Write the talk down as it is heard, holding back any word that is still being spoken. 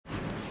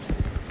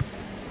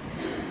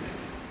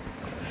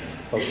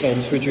Well,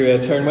 friends, would you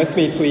turn with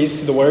me,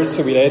 please, to the words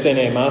that we read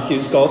in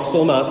Matthew's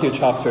Gospel, Matthew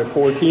chapter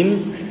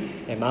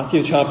 14.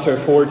 Matthew chapter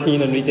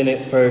 14, and reading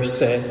it verse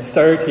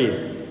 30.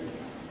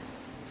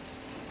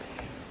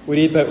 We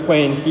read, "But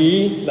when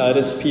he," that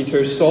is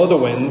Peter, "saw the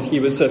wind, he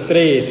was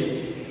afraid,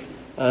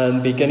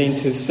 and beginning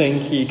to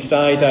sink, he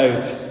cried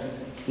out,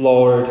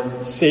 'Lord,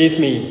 save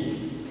me.'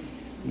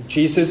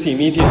 Jesus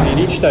immediately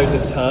reached out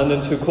his hand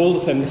and took hold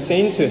of him,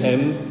 saying to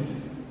him,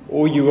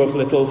 'O you of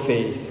little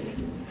faith,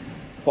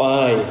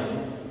 why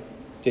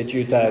did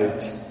you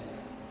doubt?'"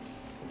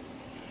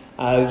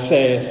 As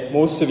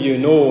most of you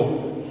know,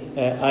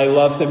 I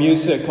love the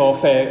music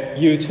of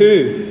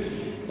U2.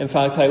 In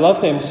fact, I love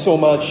them so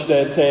much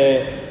that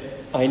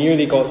I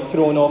nearly got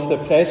thrown off the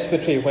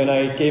presbytery when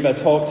I gave a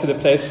talk to the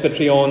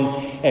presbytery on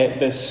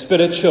the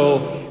spiritual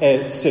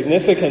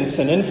significance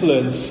and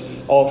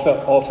influence of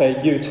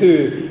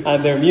U2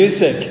 and their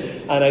music.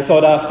 And I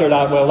thought after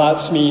that, well,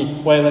 that's me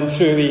well and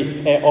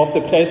truly off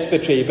the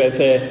presbytery.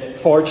 But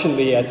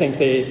fortunately, I think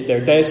they're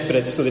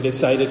desperate, so they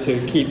decided to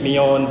keep me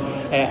on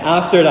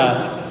after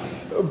that.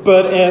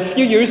 But a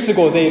few years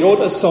ago, they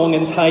wrote a song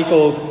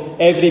entitled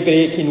 "Every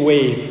Breaking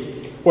Wave,"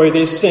 where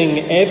they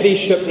sing, "Every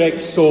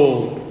shipwrecked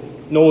soul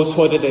knows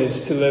what it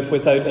is to live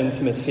without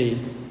intimacy.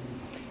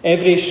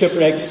 Every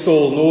shipwrecked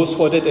soul knows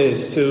what it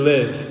is to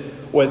live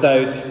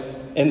without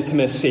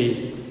intimacy."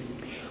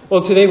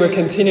 Well, today we're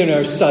continuing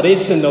our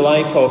studies in the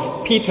life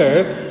of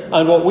Peter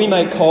and what we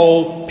might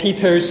call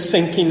Peter's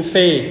sinking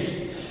faith.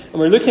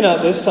 And we're looking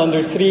at this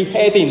under three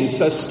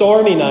headings: a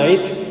stormy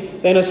night,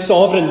 then a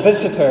sovereign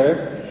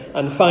visitor,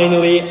 and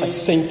finally a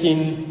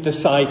sinking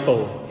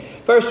disciple.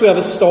 First, we have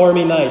a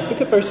stormy night.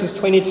 Look at verses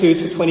 22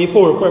 to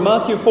 24, where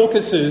Matthew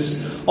focuses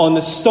on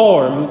the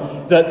storm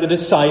that the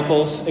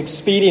disciples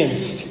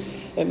experienced.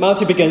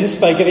 Matthew begins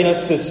by giving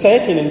us the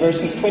setting in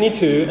verses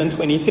 22 and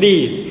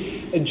 23.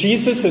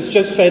 Jesus has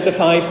just fed the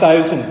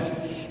 5,000.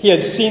 He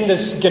had seen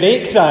this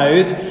great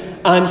crowd,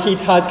 and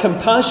he'd had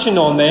compassion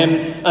on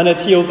them and had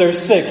healed their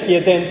sick. He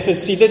had then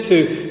proceeded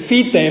to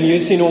feed them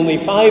using only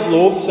 5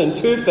 loaves and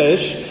 2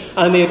 fish,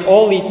 and they had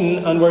all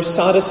eaten and were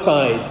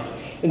satisfied.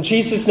 And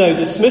Jesus now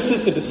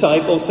dismisses the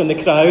disciples and the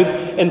crowd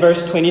in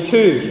verse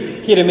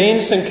 22. He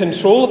remains in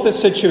control of the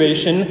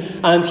situation,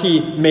 and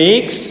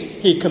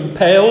he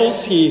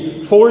compels, he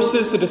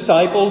forces the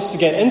disciples to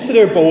get into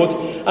their boat,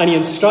 and he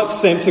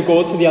instructs them to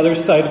go to the other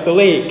side of the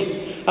lake.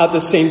 At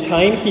the same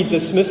time, he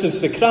dismisses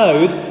the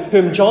crowd,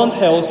 whom John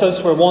tells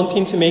us were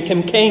wanting to make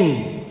him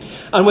king.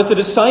 And with the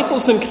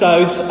disciples and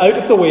crowds out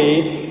of the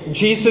way,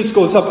 Jesus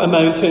goes up a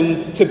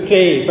mountain to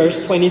pray.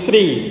 Verse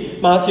 23,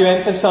 Matthew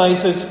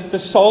emphasizes the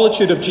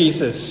solitude of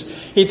Jesus.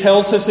 He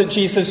tells us that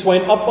Jesus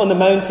went up on the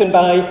mountain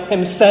by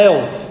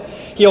himself.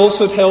 He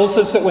also tells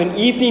us that when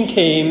evening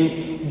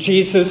came,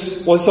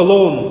 Jesus was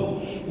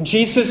alone.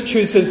 Jesus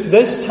chooses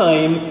this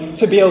time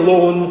to be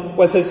alone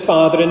with his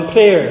Father in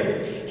prayer.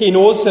 He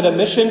knows that a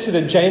mission to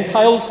the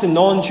Gentiles, the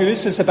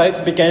non-Jews, is about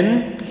to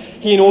begin.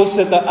 He knows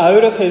that the hour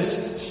of his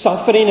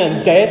suffering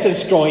and death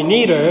is drawing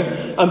nearer,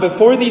 and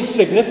before these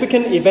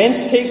significant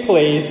events take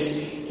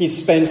place, he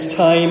spends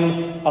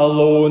time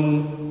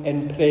alone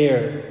in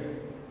prayer.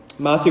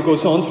 Matthew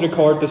goes on to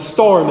record the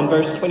storm in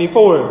verse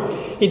 24.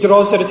 He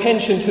draws our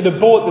attention to the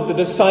boat that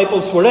the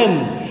disciples were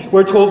in.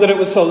 We're told that it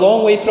was a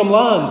long way from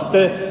land.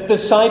 The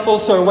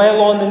disciples are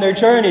well on in their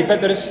journey,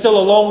 but there is still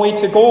a long way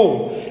to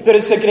go. There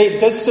is a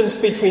great distance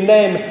between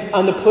them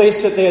and the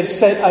place that they had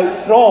set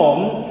out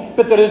from,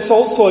 but there is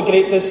also a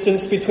great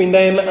distance between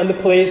them and the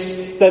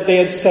place that they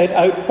had set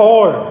out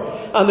for.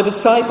 And the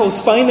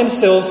disciples find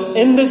themselves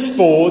in this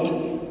boat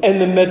in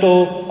the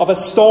middle of a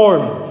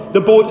storm. The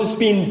boat is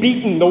being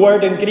beaten. The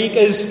word in Greek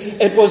is,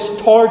 it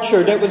was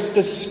tortured, it was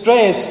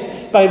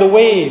distressed by the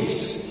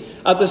waves.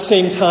 At the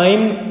same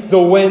time, the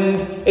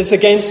wind is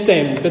against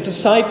them. The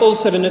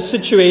disciples are in a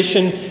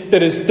situation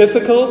that is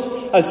difficult,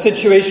 a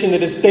situation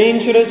that is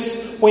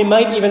dangerous, we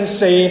might even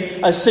say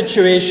a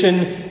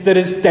situation that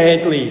is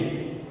deadly.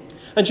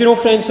 And you know,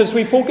 friends, as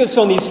we focus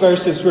on these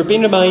verses, we're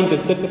being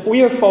reminded that if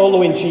we are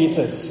following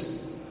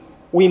Jesus,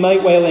 we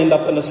might well end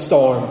up in a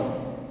storm.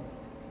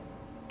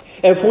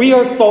 If we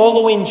are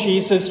following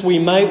Jesus, we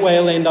might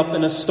well end up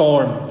in a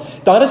storm.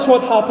 That is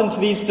what happened to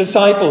these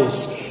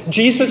disciples.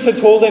 Jesus had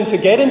told them to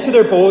get into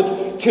their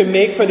boat to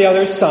make for the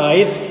other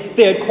side.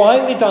 They had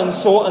quietly done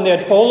so, and they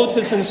had followed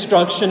his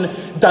instruction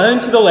down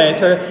to the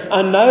letter,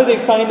 and now they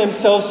find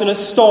themselves in a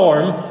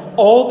storm,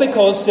 all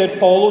because they had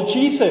followed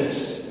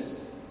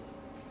Jesus.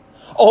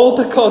 All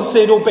because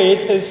they'd obeyed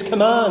his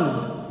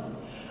command.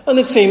 And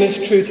the same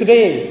is true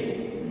today.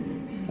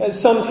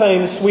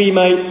 Sometimes we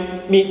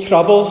might meet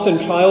troubles and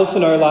trials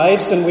in our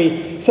lives, and we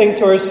think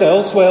to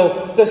ourselves,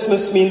 well, this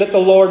must mean that the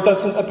Lord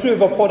doesn't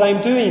approve of what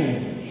I'm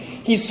doing.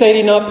 He's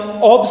setting up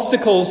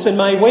obstacles in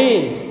my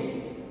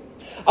way.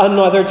 And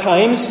other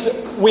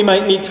times, we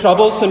might meet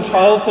troubles and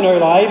trials in our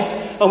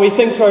lives, and we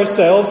think to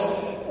ourselves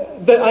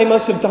that I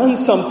must have done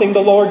something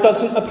the Lord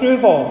doesn't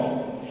approve of.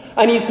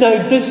 And he's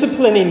now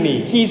disciplining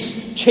me.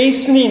 He's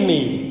chastening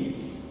me.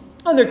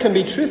 And there can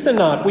be truth in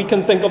that. We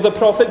can think of the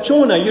prophet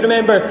Jonah. You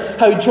remember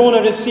how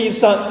Jonah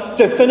receives that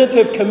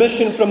definitive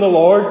commission from the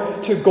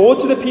Lord to go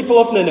to the people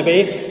of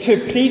Nineveh,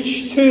 to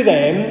preach to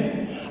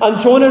them. And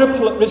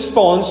Jonah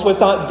responds with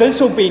that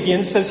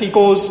disobedience as he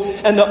goes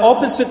in the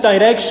opposite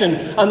direction.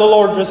 And the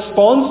Lord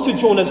responds to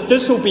Jonah's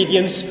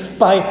disobedience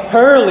by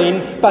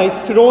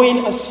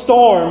throwing a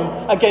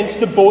storm against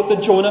the boat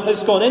that Jonah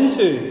has gone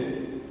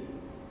into.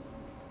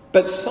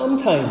 But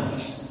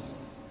sometimes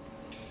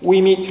we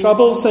meet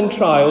troubles and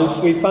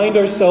trials, we find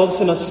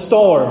ourselves in a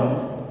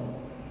storm,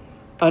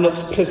 and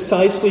it's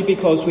precisely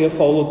because we have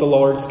followed the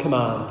Lord's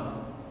command.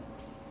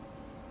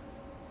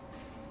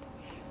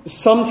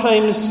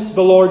 Sometimes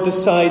the Lord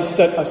decides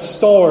that a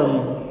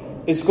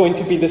storm is going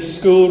to be the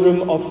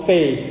schoolroom of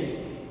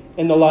faith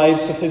in the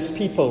lives of his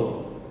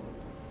people.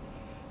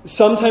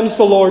 Sometimes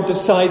the Lord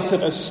decides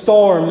that a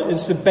storm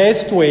is the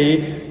best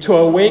way to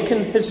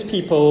awaken his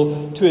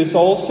people to his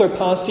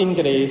all-surpassing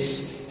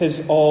grace,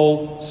 his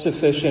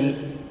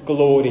all-sufficient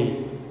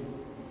glory.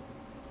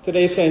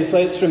 Today, friends,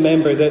 let's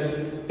remember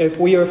that if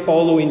we are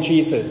following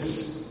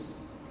Jesus,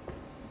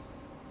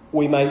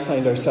 we might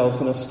find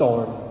ourselves in a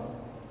storm.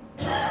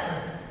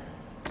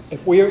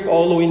 If we are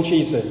following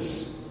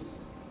Jesus,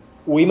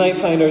 we might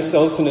find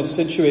ourselves in a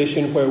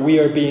situation where we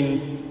are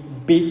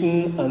being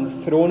beaten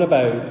and thrown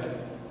about,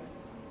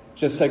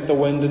 just like the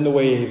wind and the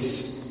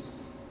waves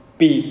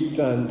beat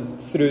and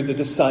threw the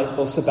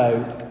disciples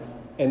about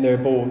in their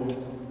boat.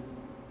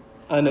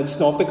 And it's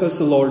not because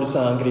the Lord is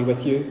angry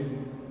with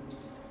you.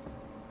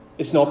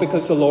 It's not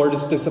because the Lord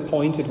is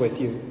disappointed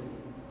with you.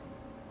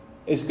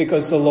 It's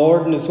because the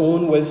Lord, in his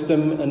own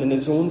wisdom and in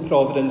his own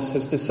providence,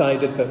 has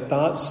decided that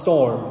that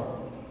storm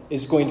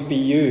is going to be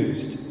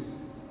used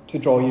to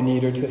draw you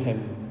nearer to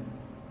him.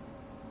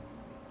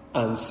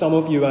 And some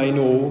of you, I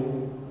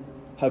know,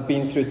 have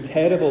been through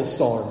terrible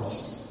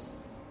storms,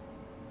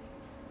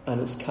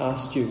 and it's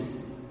cast you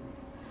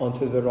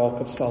onto the rock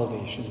of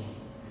salvation.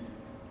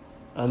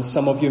 And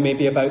some of you may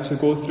be about to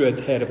go through a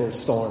terrible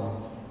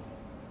storm,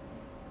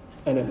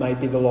 and it might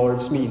be the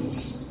Lord's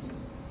means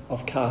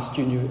of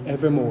casting you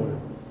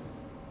evermore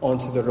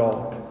onto the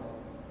rock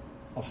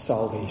of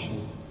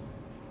salvation.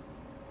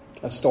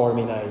 A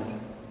stormy night.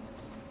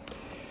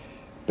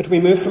 But we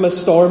move from a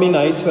stormy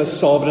night to a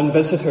sovereign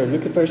visitor.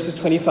 Look at verses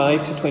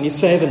 25 to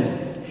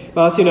 27.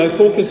 Matthew now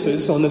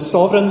focuses on the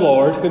sovereign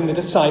Lord whom the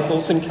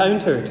disciples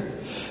encountered.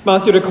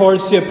 Matthew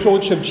records the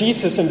approach of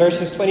Jesus in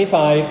verses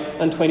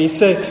 25 and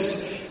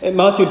 26.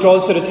 Matthew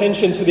draws their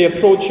attention to the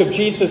approach of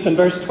Jesus in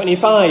verse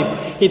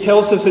 25. He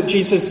tells us that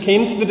Jesus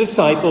came to the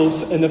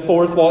disciples in the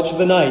fourth watch of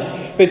the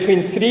night.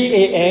 Between 3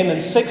 a.m.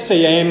 and 6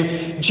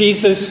 a.m.,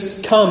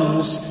 Jesus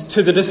comes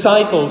to the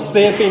disciples.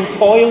 They have been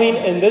toiling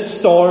in this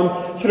storm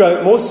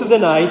throughout most of the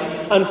night,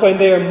 and when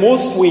they are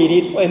most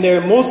wearied, when they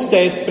are most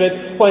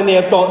desperate, when they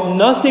have got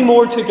nothing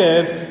more to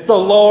give, the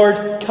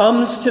Lord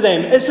comes to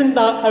them. Isn't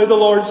that how the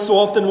Lord so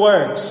often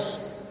works?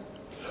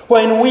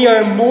 When we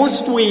are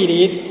most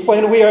wearied,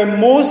 when we are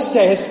most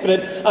desperate,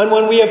 and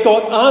when we have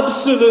got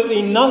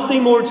absolutely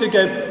nothing more to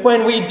give,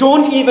 when we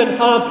don't even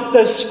have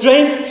the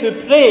strength to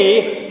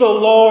pray, the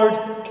Lord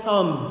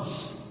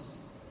comes.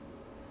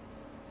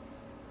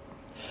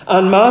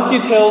 And Matthew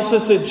tells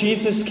us that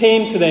Jesus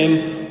came to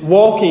them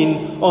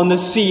walking on the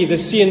sea. The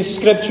sea in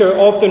Scripture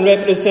often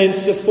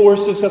represents the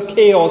forces of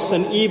chaos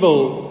and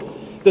evil.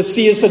 The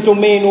sea is a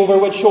domain over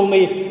which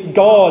only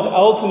God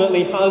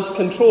ultimately has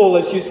control,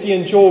 as you see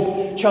in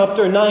Job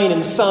chapter 9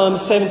 and Psalm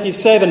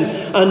 77.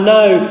 And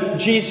now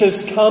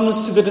Jesus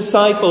comes to the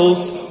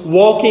disciples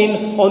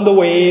walking on the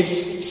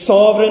waves,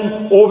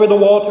 sovereign over the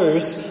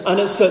waters. And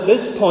it's at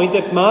this point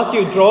that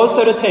Matthew draws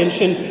our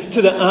attention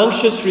to the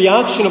anxious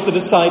reaction of the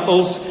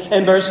disciples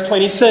in verse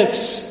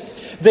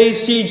 26. They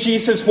see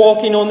Jesus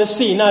walking on the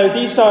sea. Now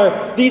these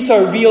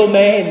are real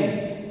men.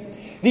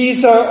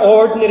 These are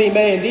ordinary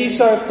men. These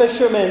are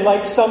fishermen,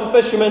 like some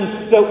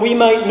fishermen that we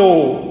might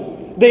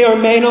know. They are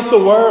men of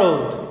the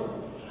world.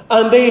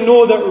 And they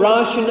know that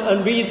ration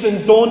and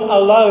reason don't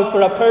allow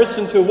for a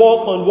person to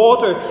walk on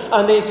water.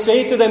 And they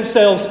say to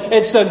themselves,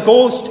 it's a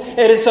ghost,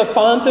 it is a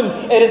phantom,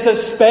 it is a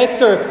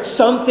spectre.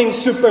 Something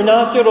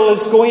supernatural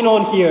is going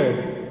on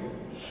here.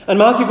 And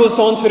Matthew goes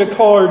on to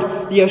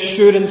record the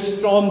assurance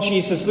from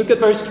Jesus. Look at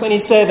verse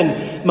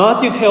 27.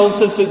 Matthew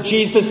tells us that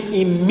Jesus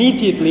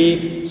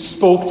immediately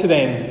spoke to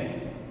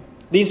them.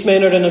 These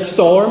men are in a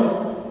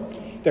storm.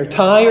 They're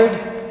tired.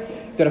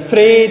 They're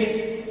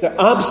afraid. They're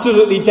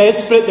absolutely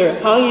desperate. They're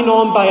hanging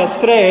on by a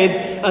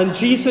thread. And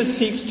Jesus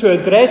seeks to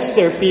address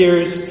their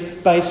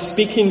fears by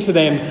speaking to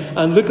them.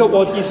 And look at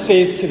what he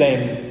says to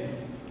them.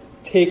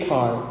 Take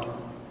heart.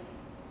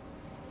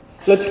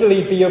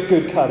 Literally, be of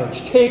good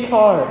courage. Take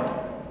heart.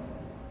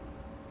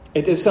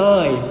 It is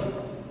I.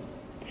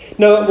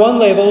 Now, at one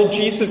level,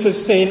 Jesus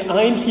is saying,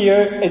 I'm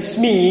here, it's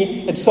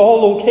me, it's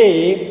all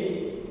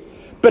okay.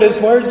 But his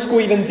words go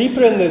even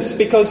deeper in this,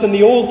 because in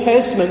the Old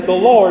Testament, the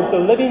Lord, the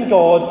living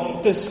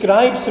God,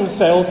 describes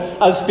himself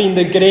as being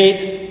the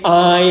great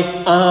I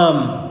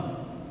am.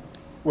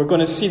 We're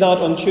going to see that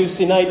on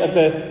Tuesday night at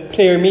the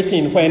prayer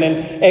meeting when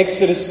in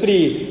Exodus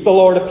 3 the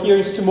Lord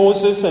appears to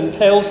Moses and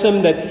tells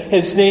him that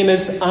his name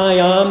is I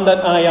Am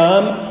that I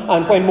Am.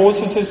 And when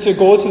Moses is to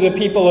go to the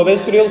people of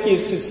Israel, he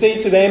is to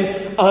say to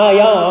them, I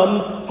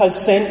Am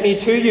has sent me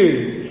to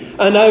you.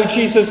 And now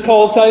Jesus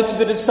calls out to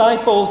the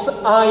disciples,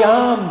 I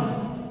Am.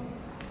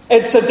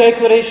 It's a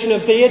declaration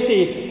of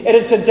deity. It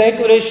is a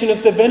declaration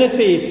of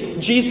divinity.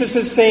 Jesus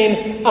is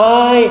saying,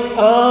 I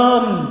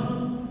am.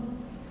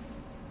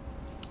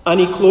 And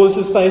he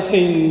closes by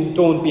saying,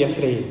 don't be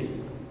afraid.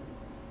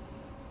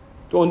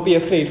 Don't be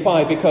afraid.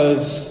 Why?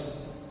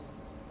 Because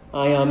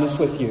I Am is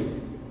with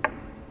you.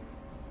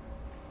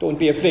 Don't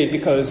be afraid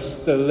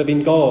because the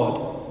living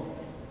God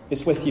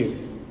is with you.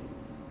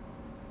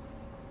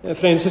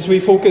 Friends, as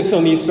we focus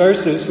on these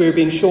verses, we're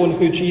being shown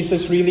who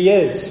Jesus really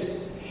is.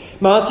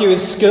 Matthew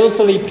is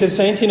skillfully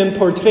presenting and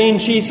portraying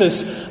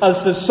Jesus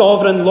as the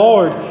sovereign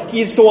Lord.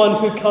 He is the one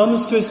who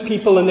comes to his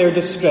people in their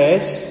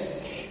distress.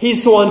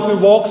 He's the one who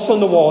walks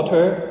on the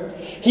water.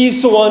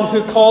 He's the one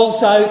who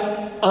calls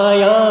out, I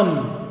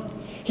am.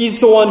 He's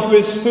the one who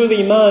is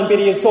fully man, but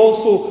he is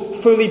also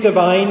fully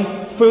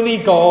divine, fully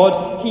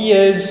God. He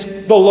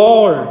is the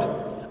Lord.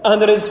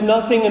 And there is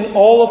nothing in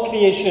all of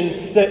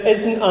creation that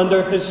isn't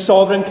under his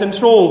sovereign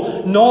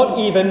control, not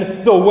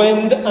even the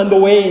wind and the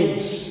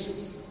waves.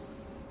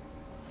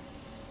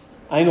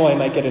 I know I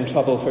might get in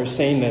trouble for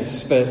saying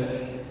this, but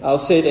I'll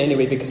say it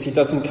anyway because he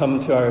doesn't come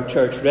to our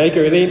church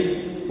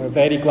regularly. We're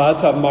very glad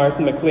to have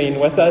Martin McLean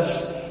with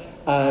us.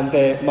 And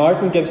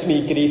Martin gives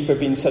me grief for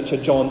being such a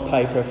John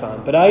Piper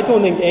fan. But I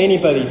don't think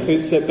anybody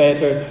puts it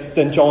better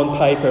than John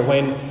Piper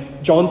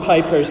when John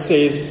Piper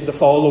says the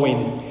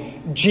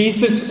following: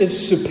 Jesus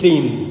is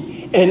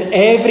supreme in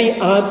every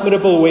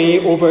admirable way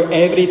over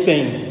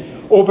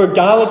everything, over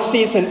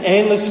galaxies and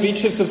endless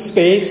reaches of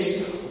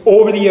space,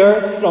 over the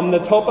earth from the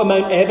top of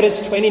Mount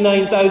Everest,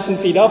 29,000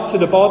 feet up, to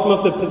the bottom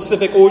of the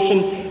Pacific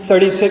Ocean,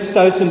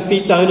 36,000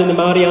 feet down in the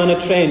Mariana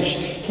Trench.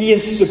 He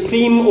is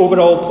supreme over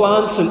all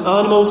plants and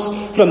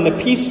animals, from the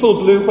peaceful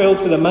blue whale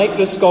to the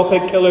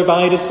microscopic killer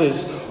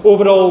viruses,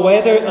 over all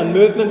weather and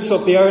movements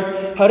of the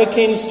earth,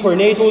 hurricanes,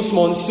 tornadoes,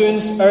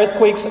 monsoons,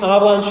 earthquakes,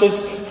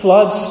 avalanches,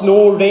 floods,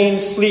 snow, rain,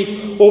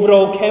 sleet, over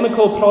all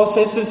chemical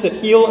processes that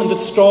heal and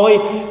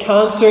destroy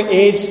cancer,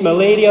 AIDS,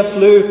 malaria,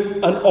 flu,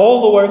 and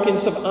all the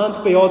workings of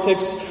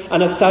antibiotics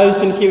and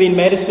 1,000 healing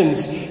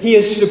medicines. He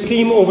is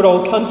supreme over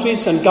all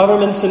countries and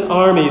governments and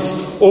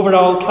armies, over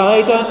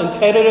Al-Qaeda and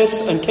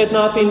terrorists and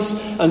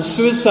kidnappings and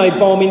suicide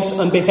bombings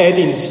and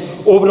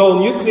beheadings, over all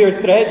nuclear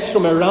threats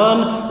from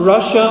Iran,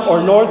 Russia,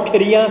 or North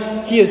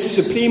Korea. He is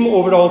supreme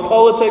over all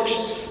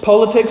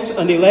politics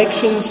and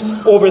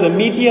elections, over the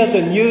media,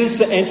 the news,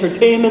 the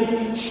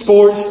entertainment,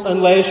 sports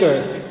and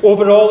leisure,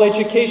 over all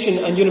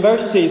education and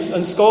universities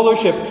and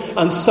scholarship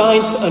and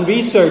science and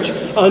research,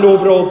 and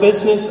over all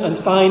business and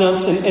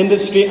finance and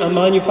industry and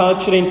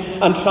manufacturing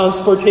and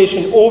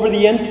transportation, over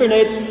the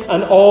internet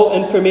and all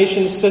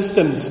information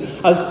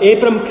systems. As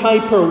Abram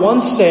Kuyper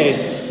once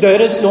said,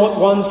 there is not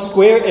one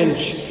square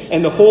inch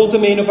in the whole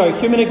domain of our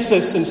human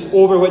existence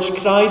over which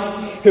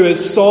Christ, who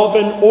is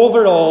sovereign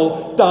over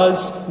all,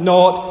 does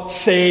not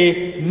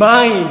say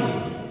mine.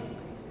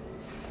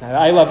 Now,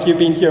 I love you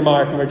being here,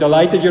 Mark, and we're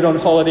delighted you're on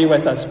holiday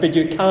with us, but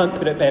you can't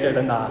put it better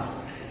than that.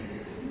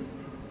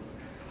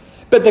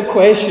 But the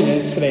question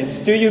is, friends,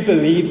 do you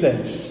believe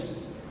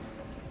this?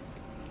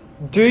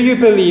 Do you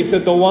believe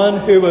that the one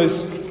who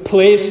was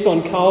placed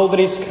on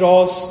Calvary's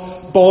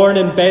cross, born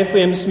in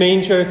Bethlehem's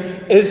manger,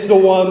 is the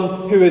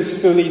one who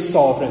is fully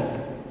sovereign?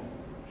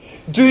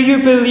 Do you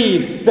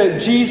believe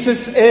that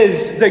Jesus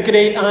is the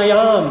great I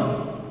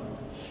Am?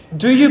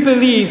 Do you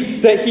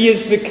believe that he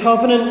is the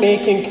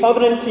covenant-making,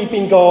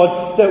 covenant-keeping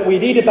God that we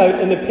read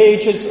about in the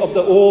pages of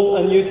the Old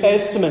and New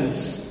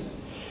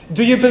Testaments?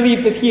 Do you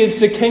believe that he is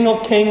the King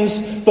of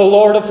Kings, the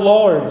Lord of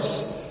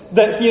Lords?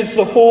 That he is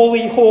the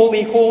holy,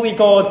 holy, holy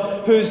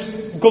God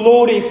whose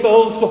glory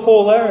fills the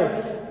whole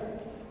earth?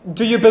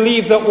 Do you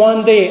believe that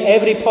one day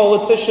every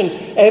politician,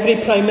 every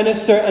prime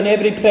minister and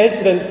every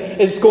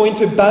president is going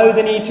to bow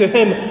the knee to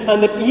him,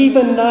 and that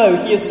even now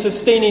he is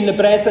sustaining the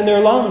breath in their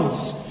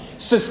lungs?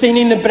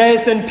 Sustaining the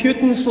breath in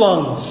Putin's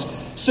lungs,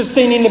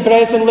 sustaining the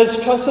breath in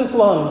Liz Truss's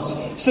lungs,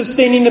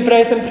 sustaining the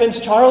breath in Prince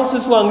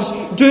Charles's lungs.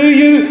 Do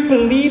you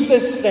believe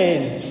this,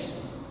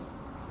 friends?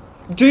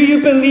 Do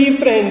you believe,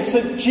 friends,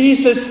 that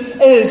Jesus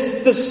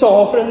is the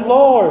sovereign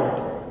Lord?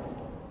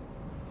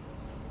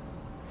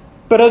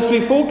 But as we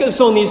focus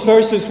on these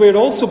verses, we're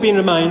also being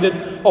reminded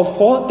of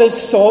what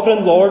this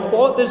sovereign Lord,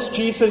 what this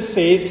Jesus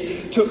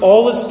says to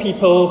all his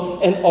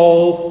people in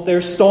all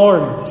their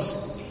storms.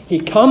 He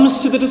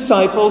comes to the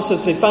disciples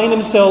as they find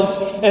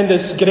themselves in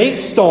this great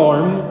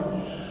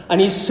storm,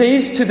 and he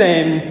says to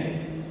them,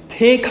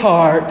 "Take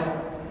heart,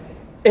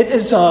 it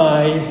is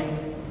I,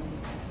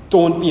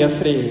 don't be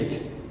afraid."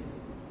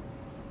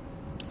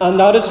 And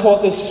that is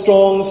what the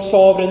strong,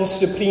 sovereign,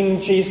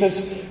 supreme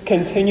Jesus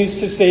continues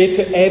to say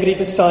to every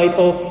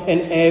disciple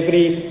in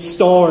every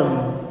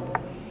storm.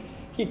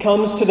 He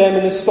comes to them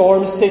in the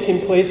storms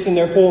taking place in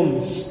their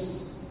homes.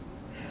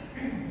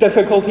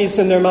 difficulties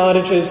in their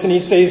marriages, and he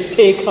says,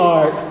 "Take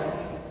heart,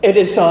 it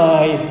is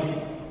I,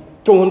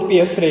 don't be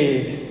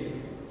afraid."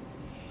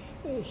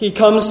 He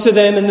comes to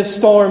them in the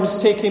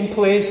storms taking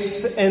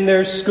place in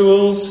their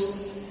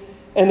schools,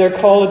 in their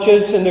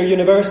colleges, in their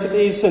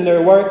universities, in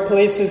their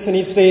workplaces, and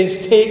he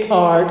says, "Take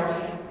heart,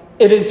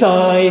 it is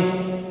I,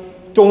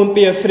 don't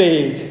be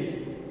afraid."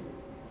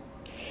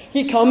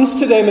 He comes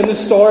to them in the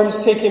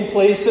storms taking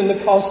place in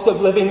the cost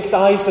of living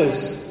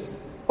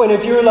crisis. When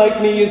if you're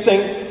like me, you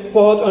think,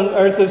 what on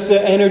earth is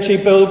the energy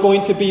bill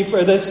going to be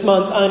for this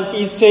month? And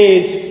he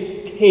says,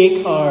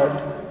 "Take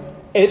heart,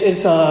 it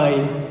is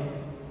I,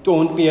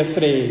 don't be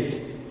afraid."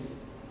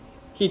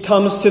 He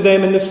comes to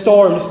them in the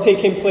storms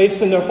taking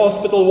place in their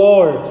hospital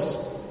wards,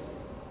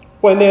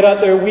 when they're at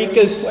their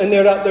weakest, when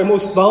they're at their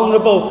most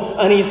vulnerable,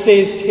 and he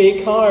says,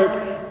 "Take heart,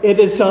 it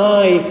is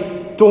I,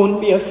 don't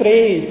be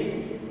afraid."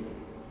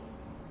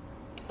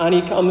 And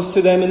he comes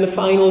to them in the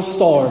final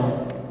storm,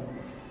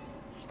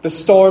 the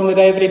storm that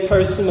every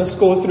person must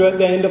go through at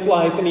the end of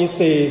life, and he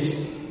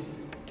says,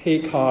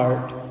 "Take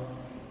heart,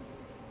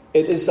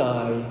 it is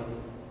I,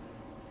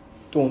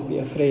 don't be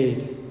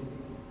afraid."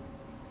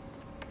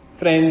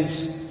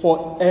 Friends,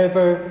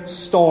 whatever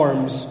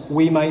storms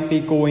we might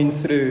be going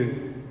through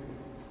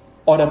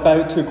or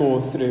about to go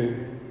through,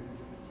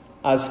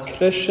 as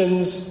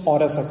Christians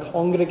or as a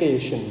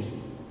congregation,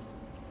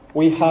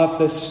 we have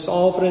the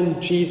sovereign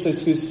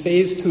Jesus who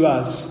says to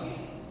us,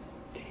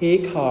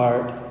 "Take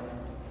heart,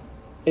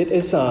 it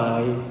is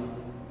I,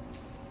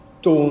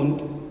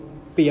 don't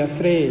be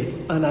afraid."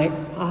 And I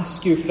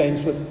ask you,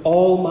 friends, with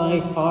all my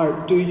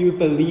heart, do you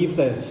believe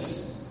this?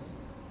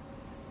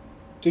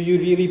 Do you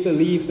really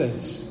believe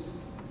this?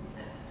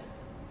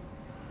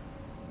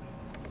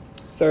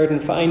 Third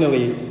and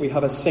finally, we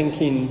have a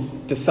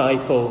sinking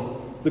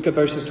disciple. Look at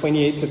verses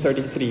 28 to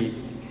 33.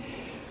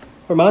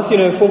 Where Matthew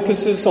now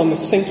focuses on the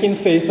sinking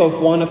faith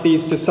of one of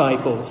these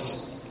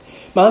disciples.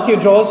 Matthew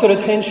draws our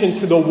attention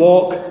to the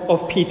walk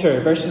of Peter,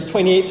 verses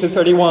 28 to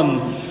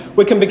 31.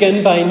 We can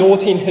begin by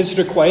noting his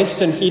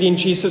request and hearing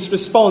Jesus'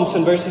 response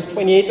in verses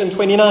 28 and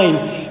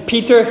 29.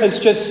 Peter has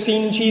just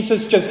seen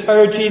Jesus, just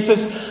heard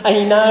Jesus, and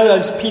he now,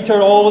 as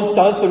Peter always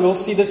does, and we'll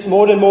see this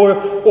more and more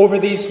over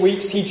these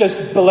weeks, he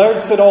just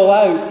blurts it all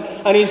out.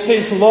 And he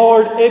says,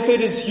 "Lord, if it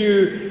is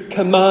you,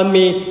 command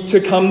me to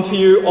come to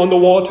you on the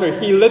water."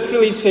 He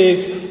literally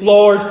says,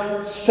 "Lord,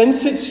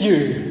 since it's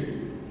you,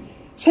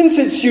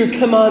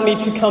 command me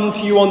to come to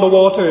you on the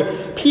water."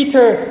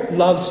 Peter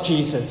loves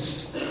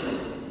Jesus.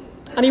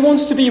 And he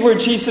wants to be where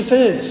Jesus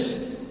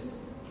is.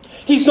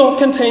 He's not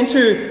content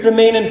to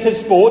remain in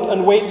his boat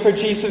and wait for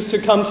Jesus to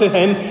come to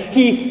him.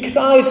 He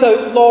cries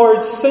out,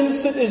 "Lord,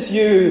 since it is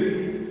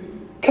you,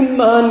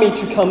 command me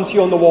to come to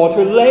you on the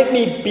water. Let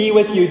me be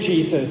with you,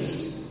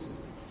 Jesus."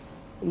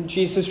 And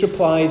Jesus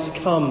replies,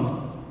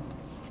 "Come."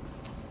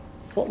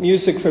 What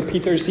music for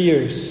Peter's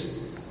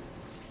ears.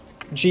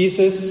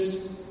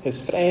 Jesus,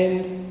 his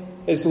friend,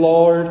 his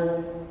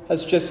Lord,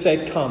 has just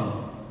said, "Come."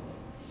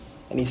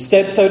 And he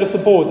steps out of the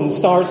boat and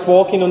starts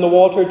walking on the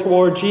water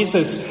toward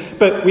Jesus.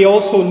 But we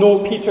also know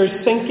Peter's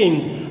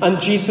sinking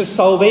and Jesus'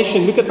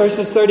 salvation. Look at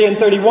verses 30 and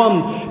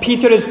 31.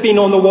 Peter has been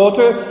on the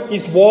water.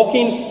 He's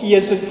walking. He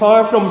isn't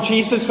far from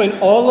Jesus when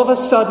all of a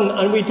sudden,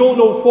 and we don't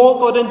know what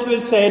got into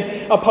his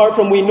head, apart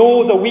from we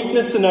know the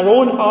weakness in our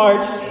own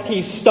hearts,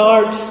 he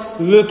starts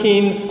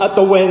looking at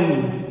the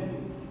wind.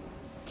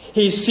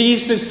 He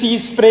sees the sea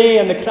spray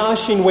and the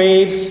crashing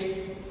waves,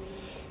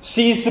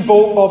 sees the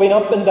boat bobbing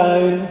up and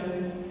down,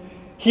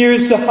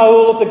 hears the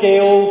howl of the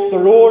gale, the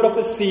roar of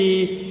the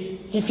sea.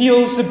 He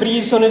feels the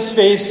breeze on his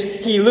face.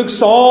 He looks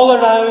all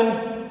around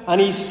and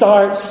he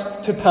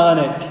starts to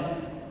panic.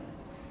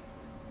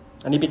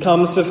 And he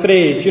becomes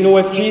afraid. You know,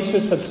 if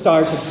Jesus had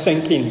started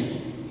sinking,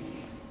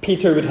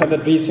 Peter would have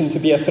had reason to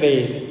be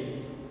afraid.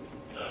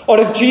 Or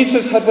if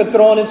Jesus had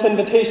withdrawn his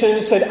invitation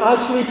and said,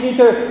 "Actually,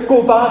 Peter,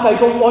 go back, I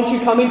don't want you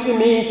coming to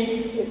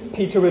me,"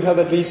 Peter would have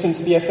had reason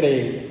to be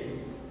afraid.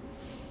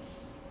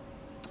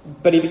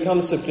 But he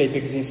becomes afraid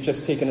because he's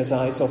just taken his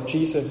eyes off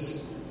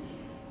Jesus.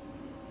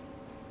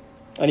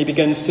 And he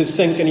begins to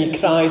sink and he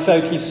cries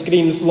out, he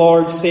screams,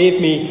 "Lord,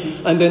 save me."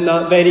 And in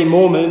that very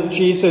moment,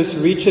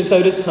 Jesus reaches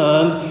out his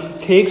hand,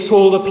 takes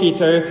hold of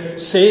Peter,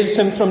 saves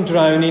him from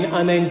drowning,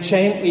 and then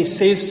gently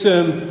says to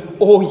him,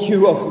 "Oh,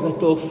 you of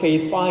little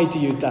faith, why do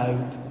you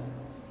doubt?"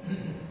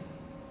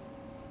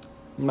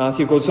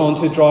 Matthew goes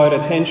on to draw our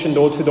attention,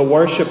 though, to the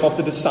worship of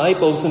the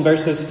disciples in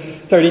verses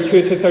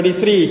 32 to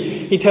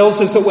 33. He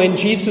tells us that when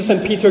Jesus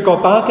and Peter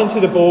got back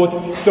into the boat,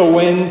 the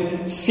wind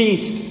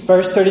ceased.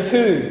 Verse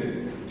 32.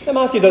 Now,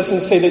 Matthew doesn't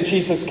say that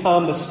Jesus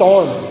calmed the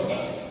storm.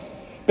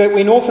 But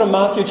we know from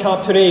Matthew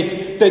chapter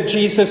 8 that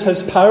Jesus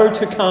has power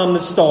to calm the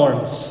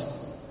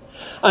storms.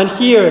 And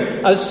here,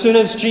 as soon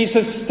as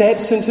Jesus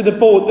steps into the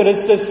boat, there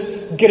is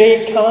this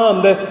great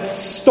calm. The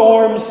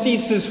storm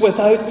ceases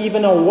without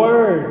even a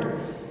word.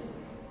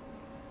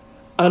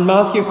 And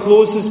Matthew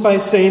closes by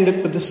saying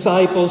that the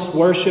disciples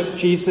worship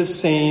Jesus,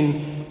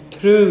 saying,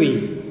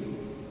 "Truly,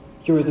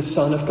 you are the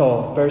Son of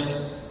God."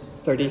 Verse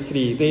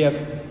 33. They have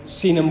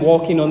seen him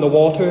walking on the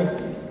water.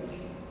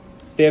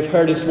 They have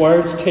heard his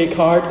words, "Take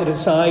heart, it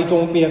is I,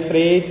 don't be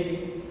afraid."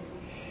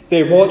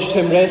 They watched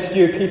him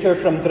rescue Peter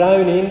from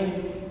drowning.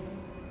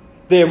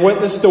 They have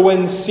witnessed the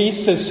wind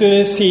cease as soon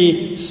as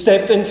he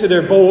stepped into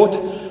their boat,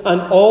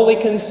 and all they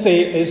can say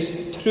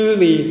is,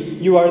 "Truly,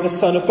 you are the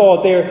Son of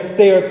God."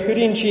 They are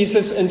putting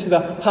Jesus into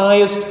the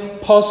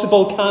highest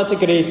possible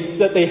category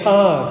that they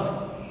have.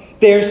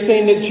 They are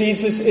saying that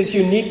Jesus is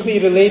uniquely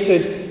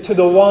related to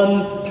the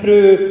one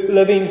true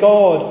living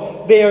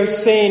God. They are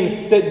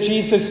saying that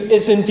Jesus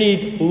is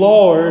indeed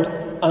Lord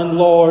and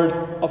Lord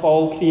of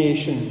all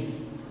creation.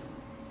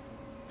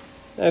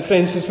 Now,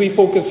 friends, as we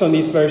focus on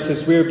these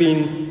verses, we're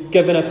being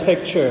given a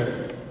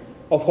picture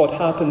of what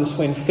happens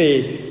when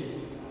faith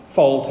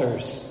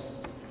falters.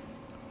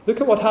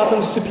 Look at what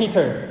happens to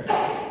Peter.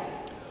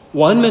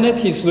 One minute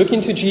he's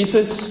looking to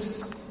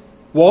Jesus,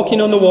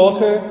 walking on the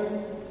water,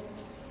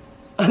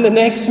 and the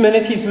next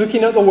minute he's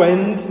looking at the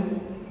wind,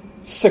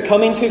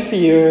 succumbing to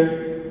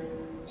fear,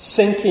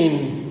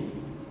 sinking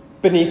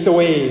beneath the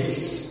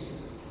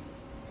waves.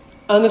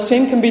 And the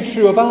same can be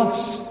true of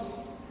us.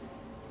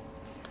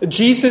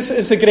 Jesus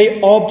is the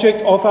great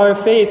object of our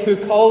faith, who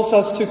calls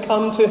us to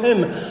come to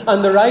him.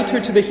 And the writer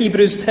to the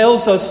Hebrews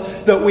tells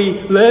us that we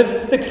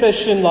live the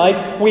Christian life,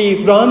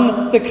 we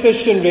run the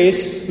Christian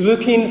race,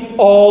 looking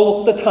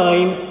all the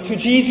time to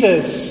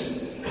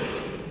Jesus.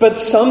 But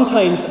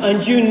sometimes,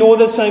 and you know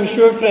this I'm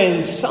sure,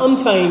 friends,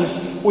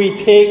 sometimes we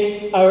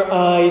take our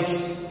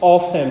eyes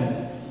off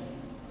him.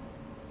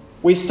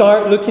 We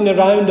start looking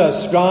around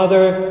us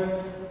rather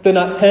than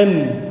at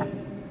him,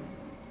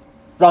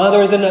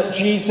 rather than at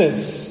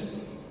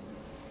Jesus.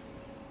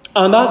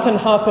 And that can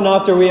happen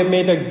after we have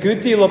made a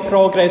good deal of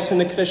progress in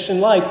the Christian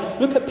life.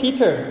 Look at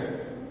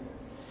Peter.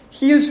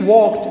 He has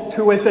walked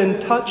to within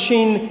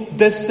touching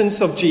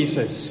distance of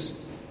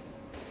Jesus.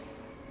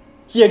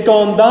 He had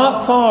gone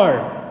that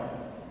far.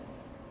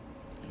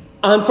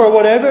 And for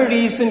whatever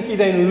reason, he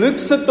then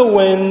looks at the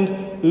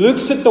wind,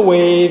 looks at the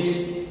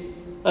waves,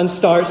 and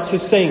starts to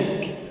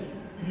sink.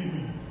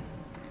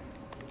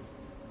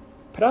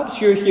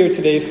 Perhaps you're here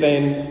today,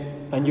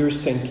 friend, and you're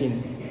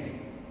sinking.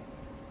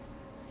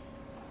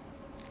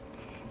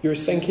 You're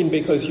sinking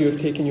because you have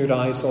taken your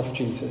eyes off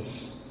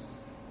Jesus.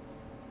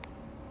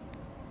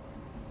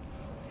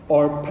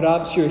 Or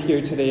perhaps you're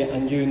here today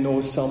and you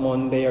know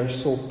someone, they are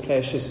so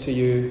precious to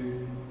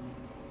you,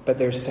 but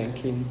they're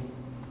sinking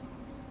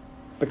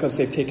because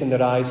they've taken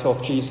their eyes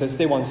off Jesus.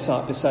 They once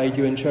sat beside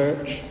you in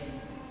church,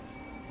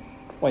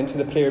 went to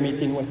the prayer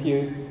meeting with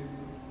you,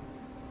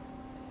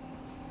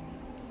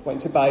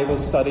 went to Bible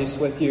studies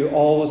with you,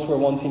 always were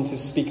wanting to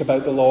speak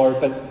about the Lord,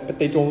 but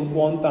they don't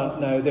want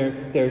that now.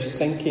 They're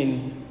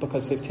sinking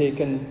because they've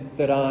taken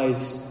their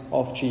eyes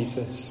off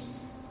Jesus.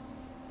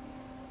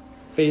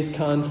 Faith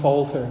can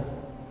falter.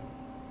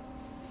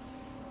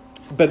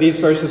 But these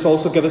verses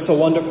also give us a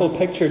wonderful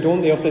picture,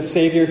 don't they, of the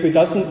Saviour who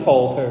doesn't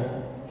falter.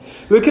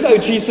 Look at how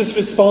Jesus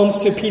responds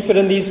to Peter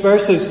in these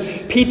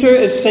verses. Peter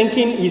is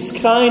sinking, he's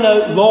crying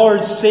out,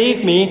 "Lord,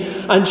 save me,"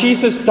 and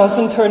Jesus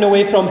doesn't turn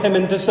away from him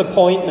in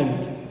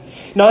disappointment.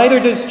 Neither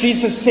does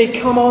Jesus say,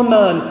 "Come on,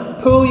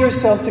 man, pull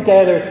yourself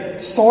together,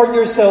 sort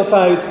yourself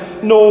out."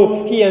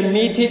 No, he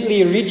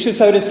immediately reaches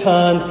out his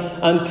hand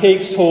and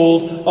takes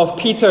hold of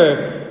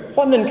Peter.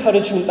 What an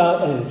encouragement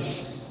that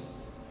is.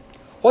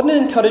 What an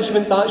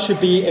encouragement that should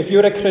be if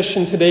you're a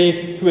Christian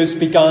today who has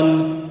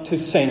begun to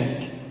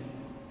sink.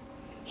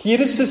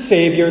 Here is the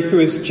Saviour who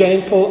is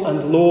gentle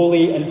and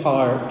lowly in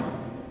heart,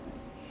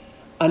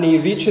 and he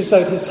reaches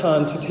out his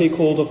hand to take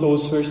hold of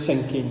those who are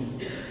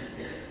sinking.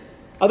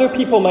 Other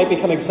people might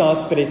become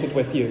exasperated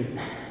with you.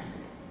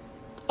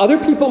 Other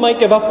people might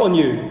give up on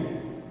you,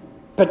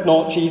 but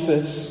not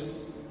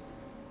Jesus.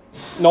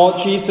 Not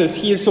Jesus.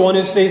 He is the one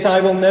who says, "I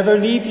will never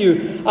leave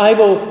you. I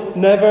will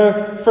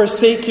never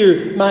forsake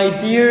you." My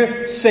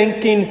dear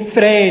sinking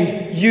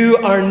friend, you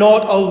are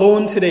not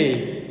alone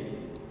today.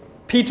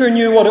 Peter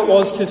knew what it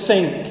was to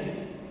sink.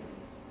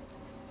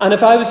 And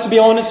if I was to be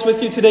honest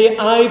with you today,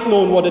 I've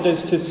known what it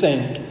is to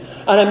sink.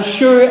 And I'm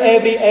sure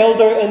every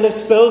elder in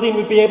this building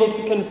would be able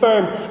to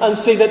confirm and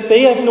say that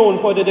they have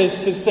known what it is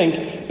to sink.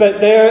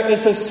 But there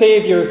is a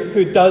Saviour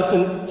who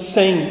doesn't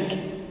sink.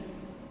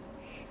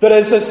 There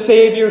is a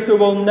Saviour who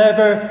will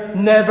never,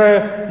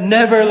 never,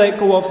 never let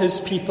go of his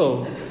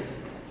people.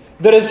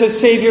 There is a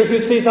Saviour who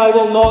says, "I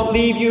will not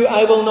leave you,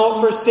 I will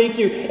not forsake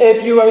you."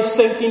 If you are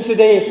sinking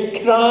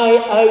today, cry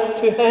out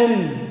to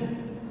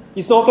him.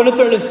 He's not going to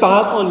turn his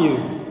back on you.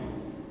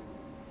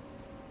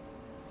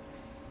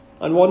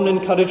 And what an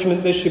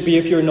encouragement this should be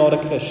if you're not a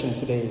Christian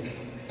today.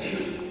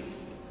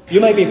 You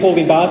might be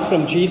holding back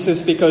from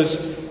Jesus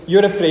because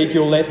you're afraid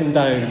you'll let him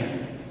down.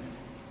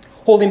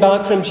 Holding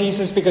back from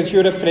Jesus because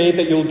you're afraid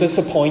that you'll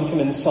disappoint him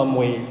in some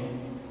way.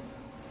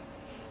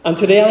 And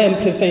today I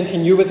am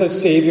presenting you with a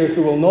Saviour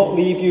who will not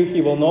leave you,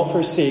 he will not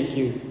forsake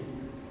you.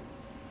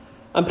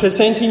 I'm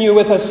presenting you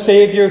with a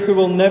Saviour who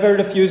will never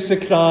refuse to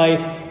cry,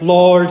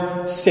 "Lord,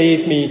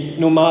 save me,"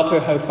 no matter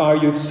how far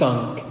you've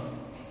sunk.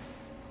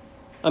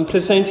 I'm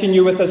presenting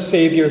you with a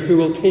Saviour who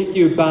will take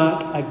you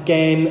back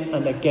again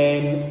and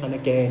again and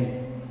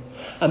again.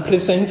 I'm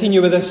presenting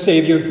you with a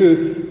Saviour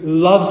who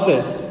loves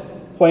it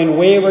when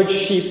wayward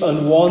sheep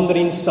and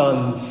wandering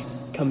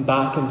sons come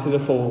back into the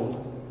fold.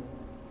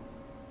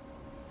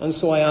 And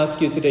so I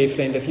ask you today,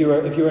 friend, if you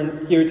are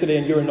here today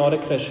and you are not a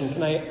Christian,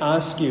 can I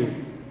ask you,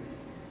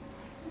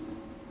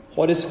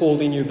 what is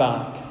holding you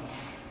back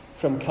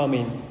from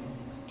coming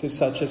to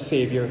such a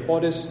Saviour?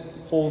 What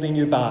is holding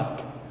you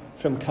back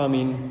from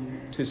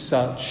coming to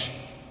such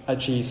a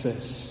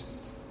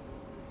Jesus?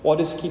 What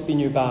is keeping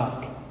you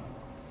back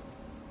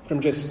from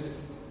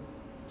just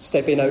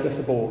stepping out of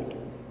the boat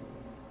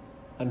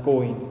and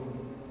going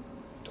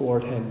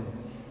toward him?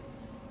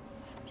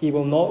 He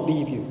will not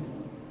leave you.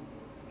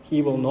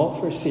 He will not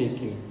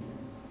forsake you.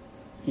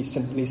 He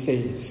simply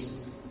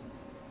says,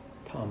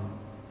 come.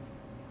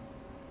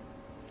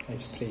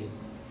 Let's pray.